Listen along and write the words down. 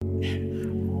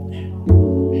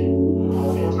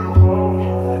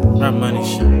Trap money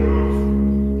shit.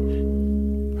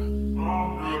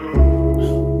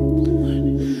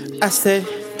 I said,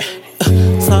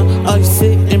 so all you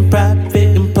sit in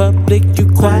private, in public you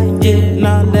quiet.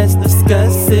 Now let's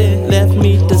discuss it. Left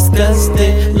me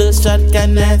disgusted. Lil' shawty got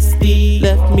nasty.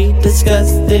 Left me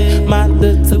disgusted. My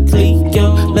little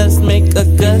Cleo, let's make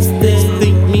Augustus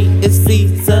think me is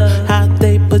Caesar. How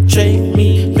they portray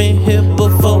me, been here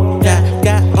before.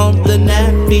 Got on the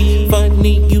nappy.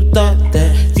 Funny you thought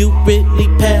that you really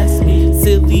passed me.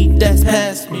 Silly, that's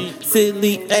past me.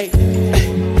 Silly, ayy.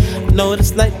 Know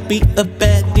this like be a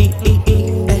baddie,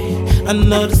 I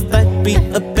know this like be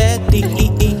a baddie,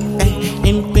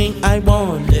 anything I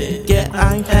want, yeah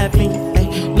I'm having.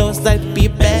 Know it's like be a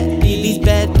baddie, these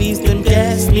baddies them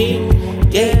gas me,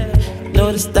 yeah.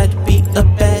 Know this like be a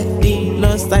baddie,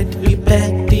 know it's like to be a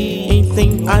baddie,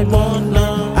 anything I want,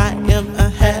 no I am a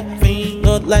having.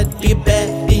 Know it's like to be a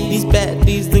baddie, these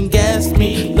baddies them gas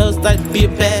me. Know it's like to be a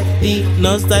baddie,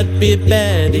 know it's like to be a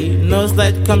baddie, know it's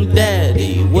like to come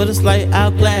daddy. What it's like,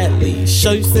 I'll gladly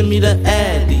show you, send me the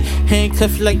addy.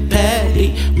 Handcuff you like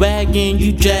Baddie, wagging,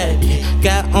 you dragging.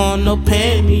 Got on no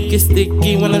panty, get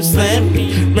sticky when I'm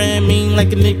slamming. Ramming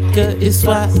like a nigga, it's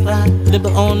swat. Live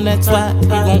on that twat, you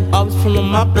gon' always pull on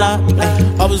my block.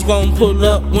 Always gon' pull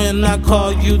up when I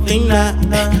call you, think not.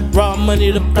 Raw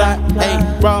money the plot,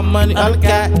 raw money all I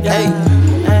got.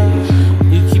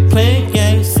 You keep playing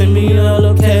games, send me the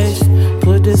location.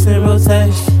 Put this in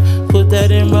rotation, put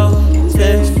that in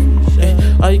rotation.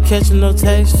 Are you catching no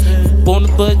taste? You want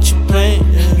it but you playing.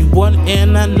 You want it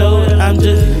and I know it, I'm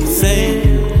just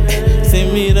saying.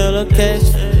 Send me the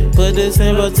location, put this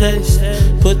in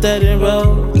rotation, put that in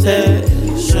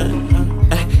rotation.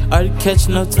 Are you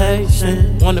catching no taste?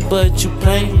 Want it but you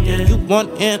playing. You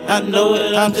want it and I know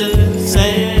it, I'm just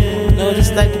saying. Know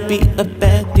this like to be a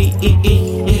baddie,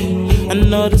 I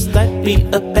know this like to be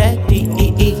a baddie.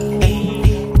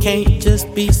 Can't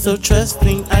just be so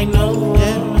trusting, I know,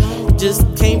 yeah. Just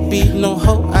can't be no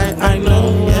hoe, I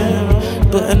know, yeah.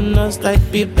 But I know it's like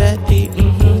be a baddie,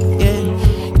 yeah.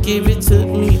 Give it to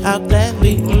me, I'll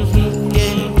gladly,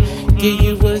 yeah. Give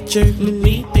you what you're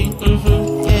needing,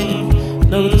 yeah.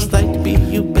 Know it's like to be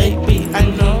you, baby, I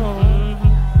know.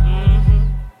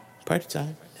 Party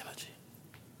time.